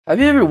Have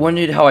you ever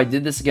wondered how I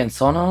did this against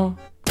Sono?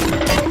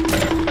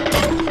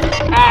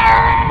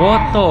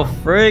 What the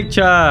frick,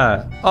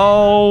 chat?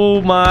 Oh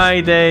my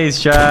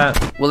days, chat.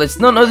 Well, it's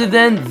none other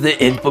than the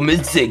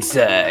infamous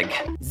zigzag.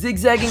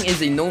 Zigzagging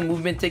is a known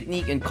movement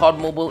technique in COD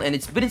Mobile, and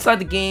it's been inside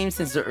the game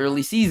since the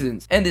early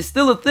seasons, and is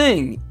still a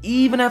thing,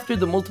 even after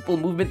the multiple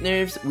movement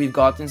nerfs we've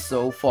gotten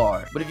so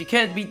far. But if you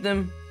can't beat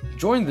them,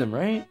 join them,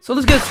 right? So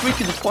let's get straight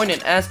to the point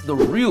and ask the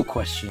real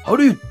question. How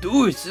do you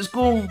do it,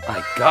 Sisco?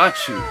 I got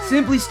you.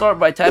 Simply start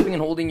by tapping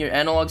and holding your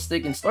analog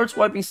stick and start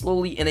swiping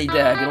slowly in a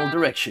diagonal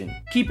direction.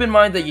 Keep in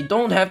mind that you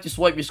don't have to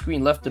swipe your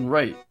screen left and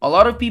right. A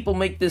lot of people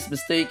make this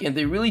mistake and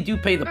they really do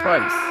pay the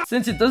price.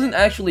 Since it doesn't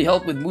actually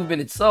help with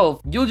movement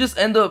itself, you'll just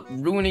end up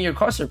ruining your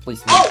cursor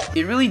placement.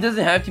 It really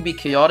doesn't have to be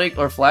chaotic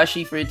or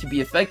flashy for it to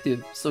be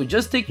effective, so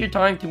just take your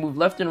time to move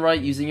left and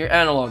right using your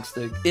analog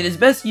stick. It is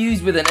best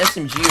used with an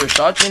SMG or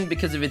shotgun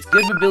because of its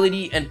good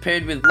mobility and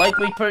paired with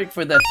lightweight perk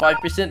for that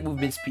 5%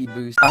 movement speed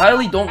boost. I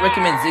highly don't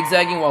recommend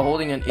zigzagging while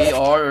holding an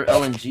AR or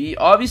LMG,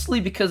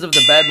 obviously because of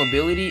the bad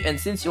mobility and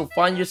since you'll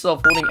find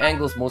yourself holding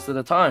angles most of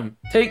the time.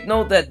 Take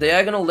note that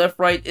diagonal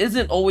left-right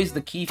isn't always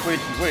the key for it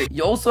to work.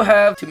 You also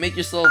have to make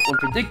yourself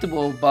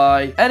unpredictable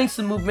by adding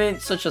some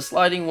movement such as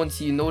sliding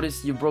once you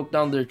notice you broke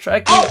down their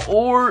tracking,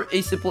 or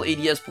a simple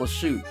ADS plus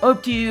shoot.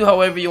 Up to you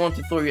however you want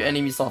to throw your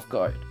enemies off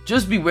guard.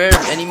 Just beware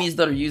of enemies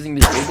that are using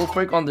the stable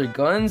perk on their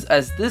guns,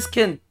 as this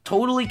can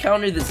totally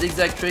counter the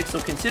zigzag trick,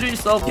 so consider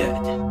yourself dead.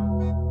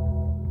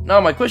 Now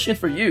my question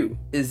for you,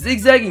 is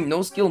zigzagging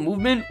no skill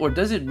movement, or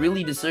does it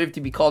really deserve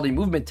to be called a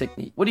movement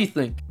technique? What do you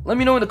think? Let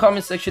me know in the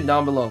comment section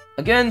down below.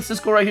 Again,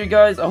 Sisco right here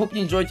guys, I hope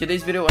you enjoyed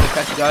today's video and I'll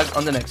catch you guys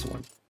on the next one.